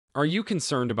Are you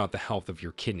concerned about the health of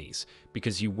your kidneys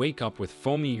because you wake up with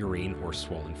foamy urine or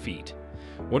swollen feet?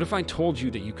 What if I told you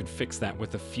that you could fix that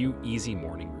with a few easy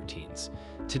morning routines?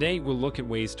 Today, we'll look at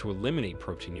ways to eliminate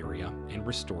proteinuria and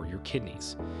restore your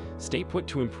kidneys. Stay put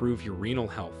to improve your renal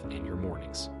health and your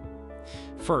mornings.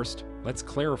 First, let's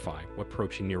clarify what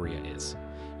proteinuria is.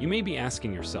 You may be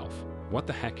asking yourself, what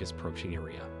the heck is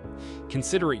proteinuria?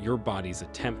 Consider it your body's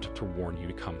attempt to warn you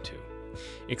to come to.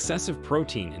 Excessive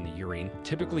protein in the urine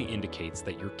typically indicates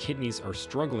that your kidneys are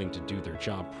struggling to do their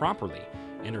job properly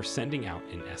and are sending out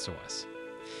an SOS.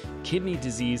 Kidney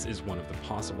disease is one of the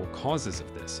possible causes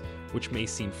of this, which may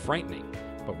seem frightening,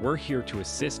 but we're here to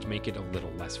assist make it a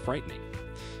little less frightening.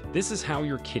 This is how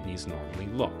your kidneys normally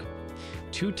look.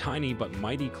 Two tiny but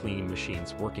mighty cleaning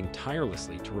machines working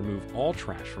tirelessly to remove all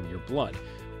trash from your blood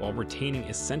while retaining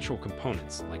essential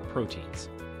components like proteins.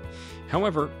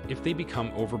 However, if they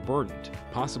become overburdened,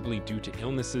 possibly due to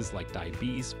illnesses like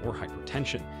diabetes or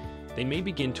hypertension, they may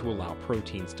begin to allow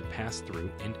proteins to pass through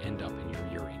and end up in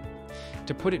your urine.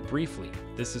 To put it briefly,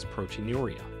 this is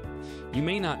proteinuria. You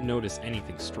may not notice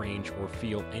anything strange or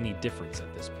feel any difference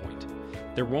at this point.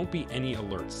 There won't be any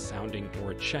alerts sounding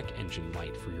or a check engine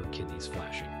light for your kidneys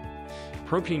flashing.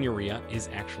 Proteinuria is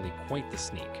actually quite the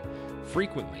sneak.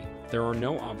 Frequently, there are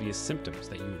no obvious symptoms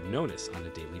that you would notice on a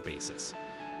daily basis.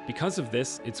 Because of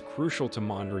this, it's crucial to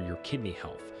monitor your kidney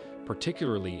health,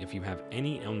 particularly if you have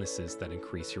any illnesses that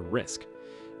increase your risk.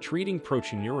 Treating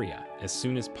proteinuria as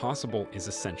soon as possible is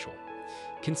essential.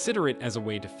 Consider it as a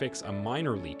way to fix a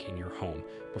minor leak in your home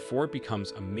before it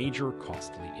becomes a major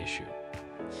costly issue.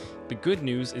 The good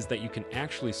news is that you can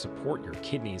actually support your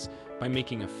kidneys by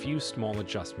making a few small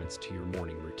adjustments to your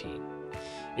morning routine.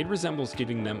 It resembles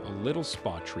giving them a little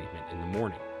spa treatment in the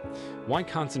morning. Why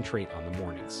concentrate on the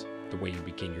mornings? The way you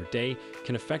begin your day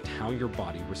can affect how your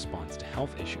body responds to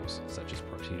health issues, such as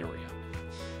proteinuria.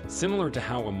 Similar to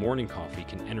how a morning coffee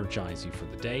can energize you for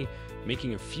the day,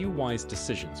 making a few wise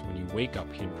decisions when you wake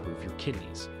up can improve your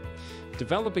kidneys.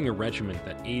 Developing a regimen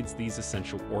that aids these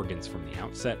essential organs from the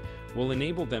outset will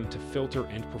enable them to filter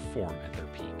and perform at their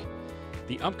peak.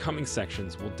 The upcoming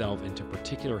sections will delve into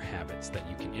particular habits that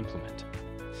you can implement.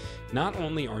 Not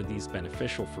only are these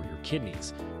beneficial for your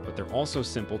kidneys, but they're also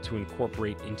simple to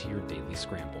incorporate into your daily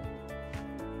scramble.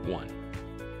 1.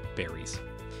 Berries.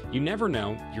 You never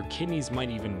know, your kidneys might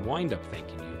even wind up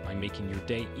thanking you by making your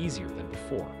day easier than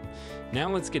before. Now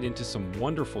let's get into some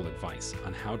wonderful advice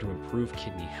on how to improve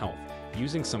kidney health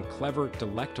using some clever,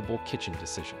 delectable kitchen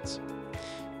decisions.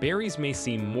 Berries may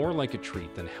seem more like a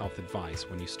treat than health advice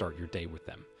when you start your day with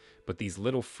them, but these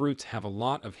little fruits have a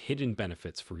lot of hidden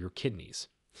benefits for your kidneys.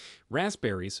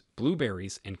 Raspberries,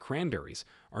 blueberries, and cranberries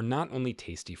are not only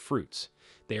tasty fruits,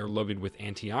 they are loaded with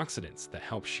antioxidants that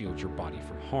help shield your body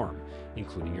from harm,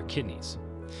 including your kidneys.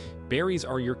 Berries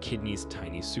are your kidneys'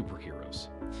 tiny superheroes.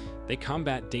 They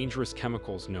combat dangerous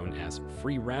chemicals known as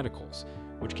free radicals,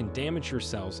 which can damage your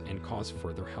cells and cause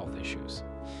further health issues.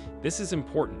 This is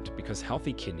important because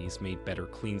healthy kidneys may better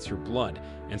cleanse your blood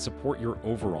and support your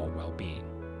overall well-being.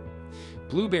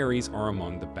 Blueberries are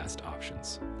among the best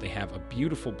options. They have a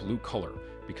beautiful blue color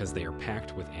because they are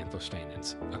packed with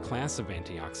anthocyanins, a class of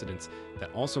antioxidants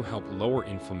that also help lower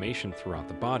inflammation throughout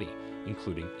the body,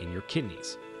 including in your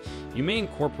kidneys. You may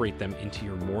incorporate them into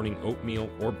your morning oatmeal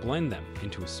or blend them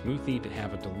into a smoothie to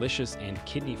have a delicious and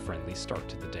kidney-friendly start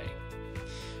to the day.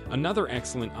 Another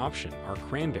excellent option are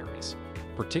cranberries,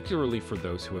 particularly for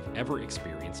those who have ever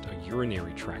experienced a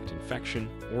urinary tract infection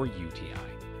or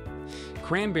UTI.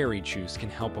 Cranberry juice can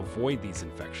help avoid these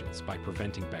infections by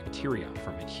preventing bacteria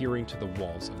from adhering to the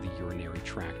walls of the urinary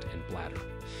tract and bladder.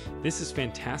 This is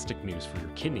fantastic news for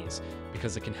your kidneys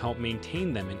because it can help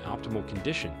maintain them in optimal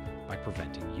condition by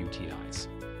preventing UTIs.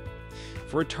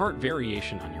 For a tart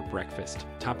variation on your breakfast,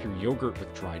 top your yogurt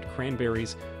with dried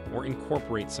cranberries or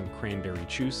incorporate some cranberry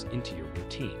juice into your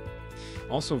routine.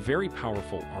 Also very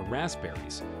powerful are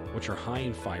raspberries, which are high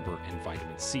in fiber and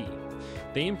vitamin C.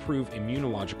 They improve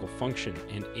immunological function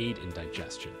and aid in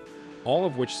digestion, all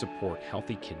of which support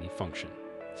healthy kidney function.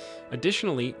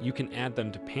 Additionally, you can add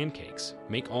them to pancakes,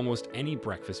 make almost any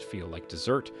breakfast feel like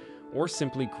dessert, or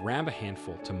simply grab a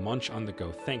handful to munch on the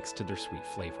go thanks to their sweet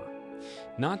flavor.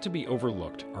 Not to be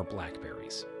overlooked are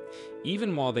blackberries.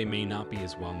 Even while they may not be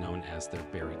as well known as their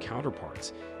berry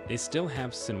counterparts, they still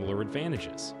have similar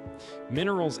advantages.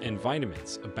 Minerals and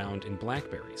vitamins abound in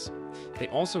blackberries. They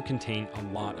also contain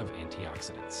a lot of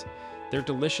antioxidants. They're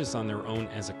delicious on their own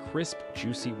as a crisp,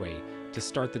 juicy way to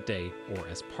start the day or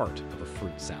as part of a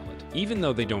fruit salad. Even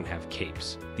though they don't have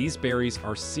capes, these berries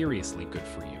are seriously good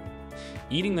for you.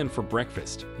 Eating them for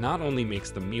breakfast not only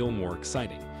makes the meal more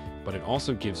exciting, but it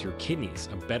also gives your kidneys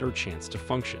a better chance to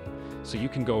function, so you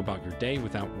can go about your day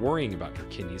without worrying about your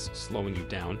kidneys slowing you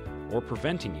down or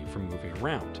preventing you from moving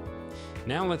around.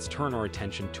 Now let's turn our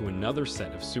attention to another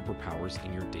set of superpowers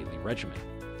in your daily regimen: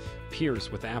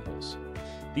 pears with apples.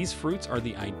 These fruits are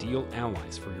the ideal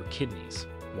allies for your kidneys.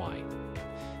 Why?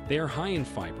 They are high in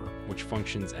fiber, which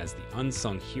functions as the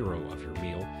unsung hero of your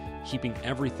meal, keeping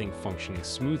everything functioning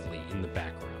smoothly in the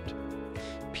background.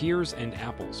 Pears and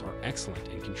apples are excellent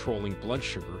in controlling blood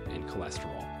sugar and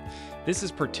cholesterol. This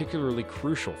is particularly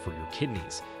crucial for your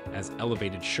kidneys, as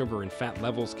elevated sugar and fat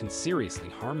levels can seriously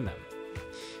harm them.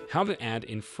 How to add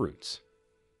in fruits.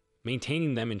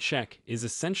 Maintaining them in check is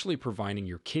essentially providing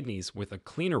your kidneys with a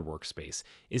cleaner workspace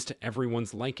is to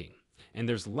everyone's liking, and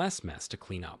there's less mess to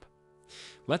clean up.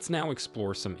 Let's now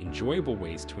explore some enjoyable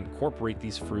ways to incorporate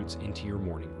these fruits into your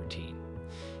morning routine.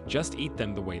 Just eat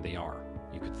them the way they are,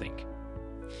 you could think.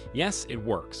 Yes, it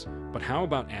works, but how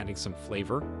about adding some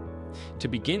flavor? To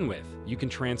begin with, you can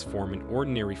transform an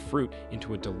ordinary fruit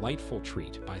into a delightful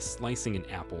treat by slicing an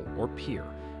apple or pear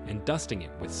and dusting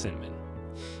it with cinnamon.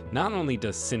 Not only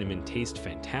does cinnamon taste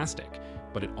fantastic,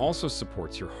 but it also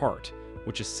supports your heart,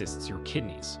 which assists your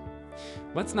kidneys.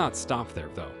 Let's not stop there,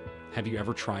 though. Have you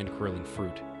ever tried grilling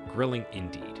fruit? Grilling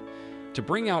indeed. To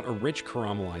bring out a rich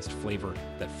caramelized flavor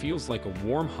that feels like a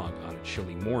warm hug on a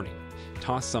chilly morning,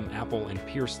 toss some apple and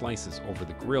pear slices over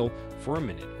the grill for a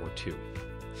minute or two.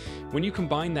 When you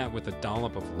combine that with a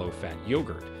dollop of low-fat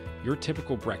yogurt, your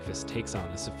typical breakfast takes on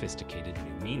a sophisticated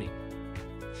new meaning.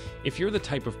 If you're the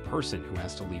type of person who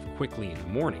has to leave quickly in the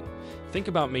morning, think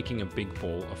about making a big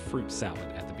bowl of fruit salad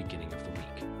at the beginning of the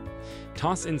week.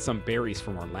 Toss in some berries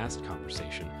from our last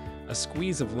conversation, a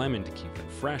squeeze of lemon to keep them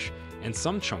fresh, and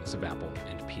some chunks of apple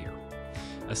and pear.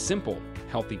 A simple,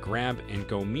 healthy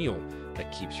grab-and-go meal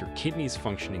that keeps your kidneys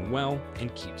functioning well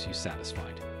and keeps you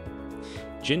satisfied.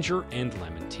 Ginger and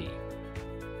lemon tea.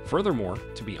 Furthermore,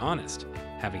 to be honest,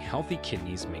 having healthy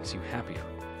kidneys makes you happier.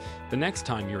 The next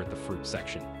time you're at the fruit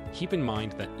section, keep in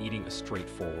mind that eating a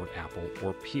straightforward apple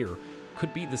or pear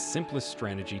could be the simplest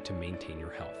strategy to maintain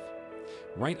your health.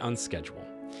 Right on schedule.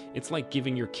 It's like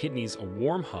giving your kidneys a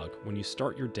warm hug when you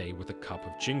start your day with a cup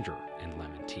of ginger and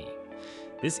lemon tea.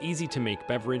 This easy-to-make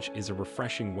beverage is a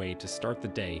refreshing way to start the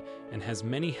day and has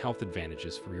many health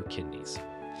advantages for your kidneys.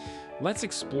 Let's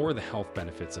explore the health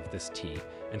benefits of this tea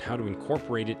and how to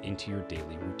incorporate it into your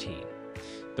daily routine.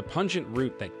 The pungent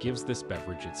root that gives this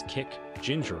beverage its kick,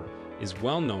 ginger, is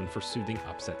well known for soothing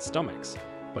upset stomachs,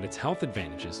 but its health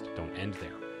advantages don't end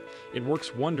there. It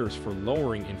works wonders for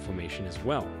lowering inflammation as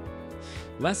well.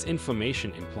 Less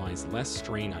inflammation implies less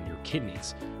strain on your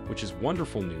kidneys, which is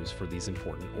wonderful news for these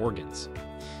important organs.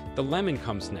 The lemon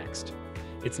comes next.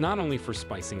 It's not only for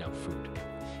spicing up food.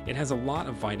 It has a lot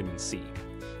of vitamin C.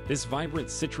 This vibrant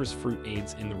citrus fruit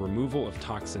aids in the removal of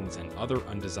toxins and other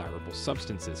undesirable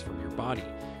substances from your body,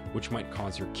 which might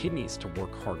cause your kidneys to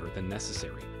work harder than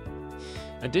necessary.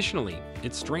 Additionally,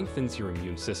 it strengthens your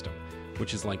immune system,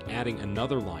 which is like adding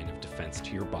another line of defense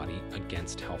to your body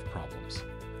against health problems.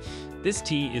 This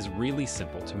tea is really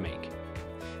simple to make.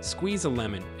 Squeeze a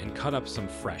lemon and cut up some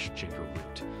fresh ginger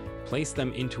root. Place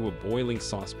them into a boiling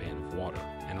saucepan of water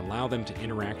and allow them to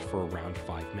interact for around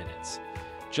 5 minutes.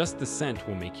 Just the scent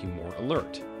will make you more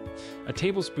alert. A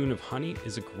tablespoon of honey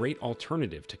is a great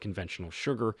alternative to conventional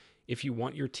sugar if you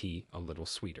want your tea a little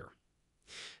sweeter.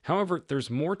 However, there's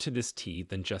more to this tea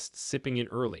than just sipping it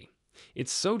early.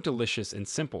 It's so delicious and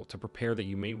simple to prepare that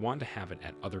you may want to have it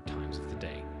at other times of the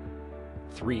day.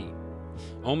 3.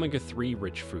 Omega-3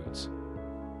 rich foods.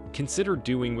 Consider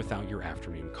doing without your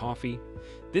afternoon coffee.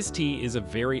 This tea is a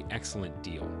very excellent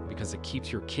deal because it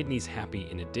keeps your kidneys happy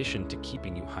in addition to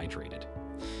keeping you hydrated.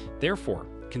 Therefore,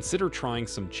 consider trying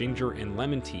some ginger and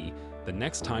lemon tea the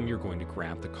next time you're going to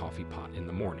grab the coffee pot in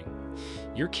the morning.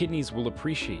 Your kidneys will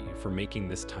appreciate you for making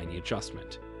this tiny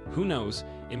adjustment. Who knows,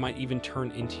 it might even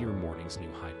turn into your morning's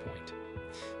new high point.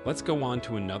 Let's go on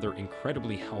to another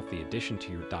incredibly healthy addition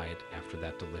to your diet after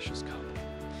that delicious cup.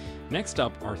 Next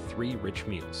up are 3 rich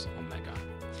meals, omega.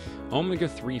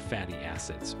 Omega-3 fatty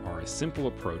acids are a simple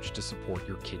approach to support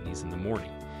your kidneys in the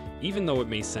morning, even though it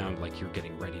may sound like you're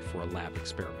getting ready for a lab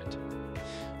experiment.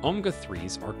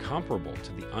 Omega-3s are comparable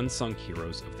to the unsung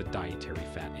heroes of the dietary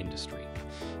fat industry.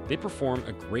 They perform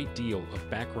a great deal of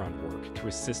background work to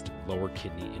assist lower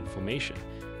kidney inflammation,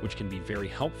 which can be very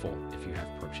helpful if you have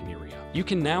proteinuria. You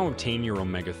can now obtain your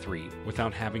omega-3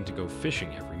 without having to go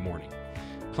fishing every morning.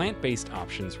 Plant-based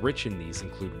options rich in these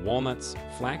include walnuts,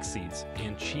 flax seeds,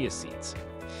 and chia seeds.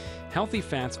 Healthy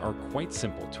fats are quite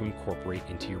simple to incorporate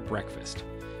into your breakfast.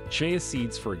 Chia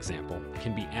seeds, for example,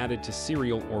 can be added to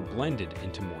cereal or blended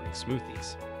into morning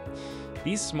smoothies.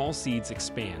 These small seeds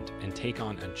expand and take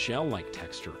on a gel-like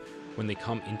texture when they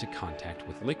come into contact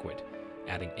with liquid,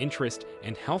 adding interest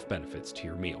and health benefits to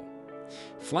your meal.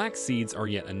 Flax seeds are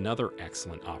yet another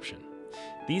excellent option.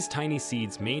 These tiny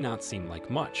seeds may not seem like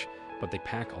much, but they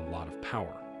pack a lot of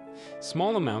power.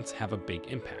 Small amounts have a big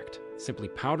impact. Simply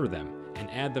powder them and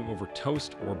add them over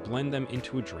toast or blend them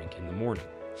into a drink in the morning.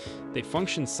 They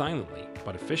function silently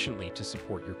but efficiently to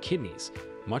support your kidneys,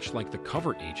 much like the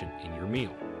cover agent in your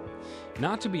meal.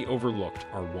 Not to be overlooked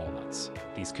are walnuts.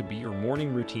 These could be your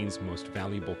morning routine's most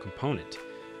valuable component.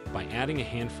 By adding a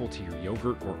handful to your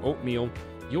yogurt or oatmeal,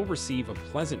 you'll receive a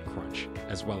pleasant crunch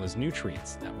as well as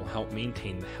nutrients that will help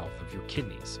maintain the health of your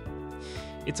kidneys.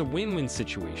 It's a win-win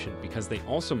situation because they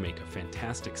also make a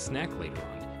fantastic snack later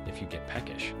on if you get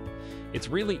peckish. It's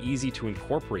really easy to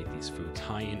incorporate these foods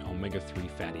high in omega-3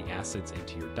 fatty acids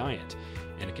into your diet,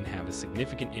 and it can have a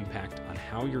significant impact on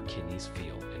how your kidneys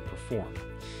feel and perform.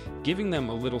 Giving them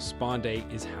a little spa day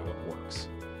is how it works.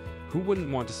 Who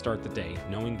wouldn't want to start the day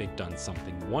knowing they've done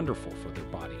something wonderful for their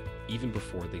body, even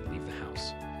before they leave the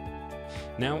house?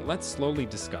 Now, let's slowly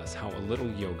discuss how a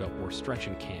little yoga or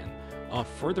stretching can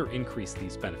further increase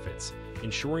these benefits,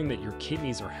 ensuring that your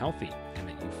kidneys are healthy and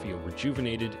that you feel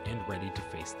rejuvenated and ready to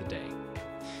face the day.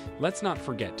 Let's not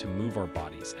forget to move our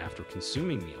bodies after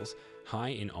consuming meals high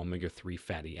in omega-3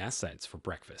 fatty acids for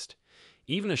breakfast.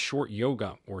 Even a short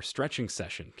yoga or stretching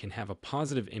session can have a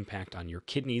positive impact on your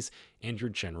kidneys and your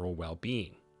general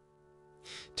well-being.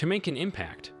 To make an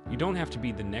impact, you don't have to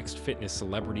be the next fitness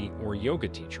celebrity or yoga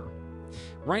teacher.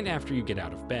 Right after you get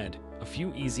out of bed, a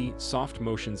few easy, soft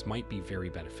motions might be very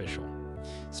beneficial.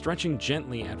 Stretching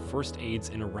gently at first aids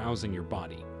in arousing your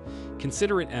body.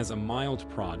 Consider it as a mild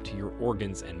prod to your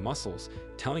organs and muscles,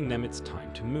 telling them it's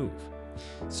time to move.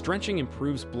 Stretching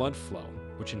improves blood flow,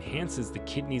 which enhances the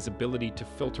kidney's ability to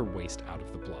filter waste out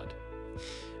of the blood.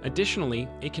 Additionally,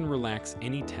 it can relax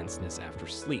any tenseness after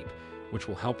sleep, which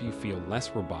will help you feel less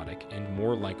robotic and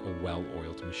more like a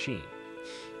well-oiled machine.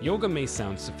 Yoga may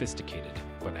sound sophisticated,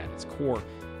 but at its core,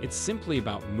 it's simply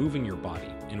about moving your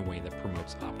body in a way that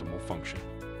promotes optimal function.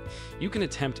 You can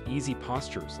attempt easy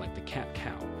postures like the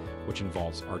cat-cow, which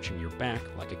involves arching your back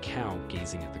like a cow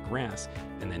gazing at the grass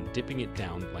and then dipping it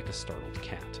down like a startled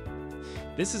cat.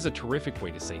 This is a terrific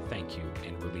way to say thank you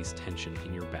and release tension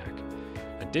in your back.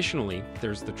 Additionally,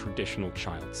 there's the traditional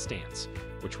child stance,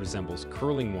 which resembles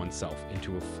curling oneself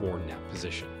into a floor nap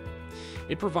position.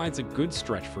 It provides a good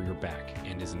stretch for your back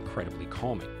and is incredibly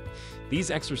calming.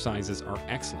 These exercises are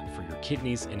excellent for your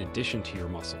kidneys in addition to your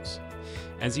muscles.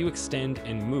 As you extend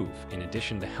and move, in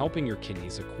addition to helping your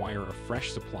kidneys acquire a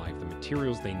fresh supply of the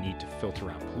materials they need to filter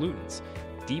out pollutants,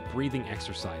 deep breathing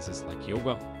exercises like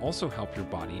yoga also help your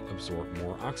body absorb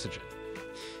more oxygen.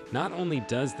 Not only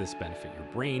does this benefit your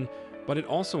brain, but it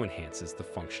also enhances the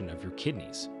function of your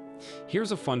kidneys.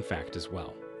 Here's a fun fact as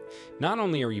well. Not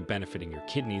only are you benefiting your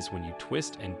kidneys when you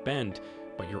twist and bend,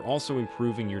 but you're also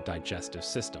improving your digestive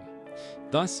system.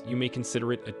 Thus, you may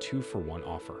consider it a 2-for-1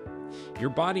 offer. Your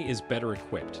body is better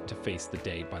equipped to face the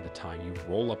day by the time you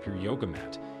roll up your yoga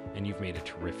mat, and you've made a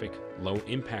terrific,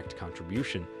 low-impact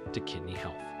contribution to kidney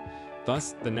health.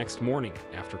 Thus, the next morning,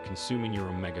 after consuming your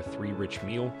omega-3 rich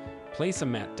meal, place a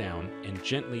mat down and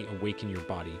gently awaken your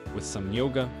body with some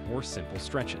yoga or simple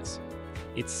stretches.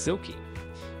 It's silky,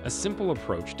 a simple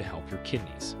approach to help your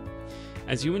kidneys.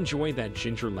 As you enjoy that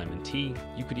ginger lemon tea,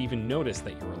 you could even notice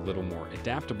that you're a little more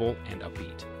adaptable and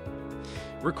upbeat.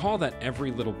 Recall that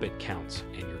every little bit counts,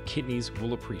 and your kidneys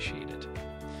will appreciate it.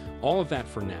 All of that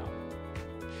for now.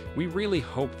 We really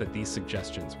hope that these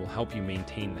suggestions will help you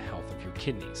maintain the health of your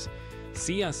kidneys.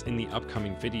 See us in the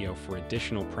upcoming video for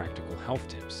additional practical health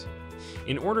tips.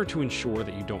 In order to ensure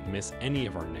that you don't miss any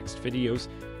of our next videos,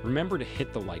 remember to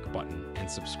hit the like button and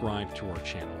subscribe to our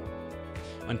channel.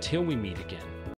 Until we meet again.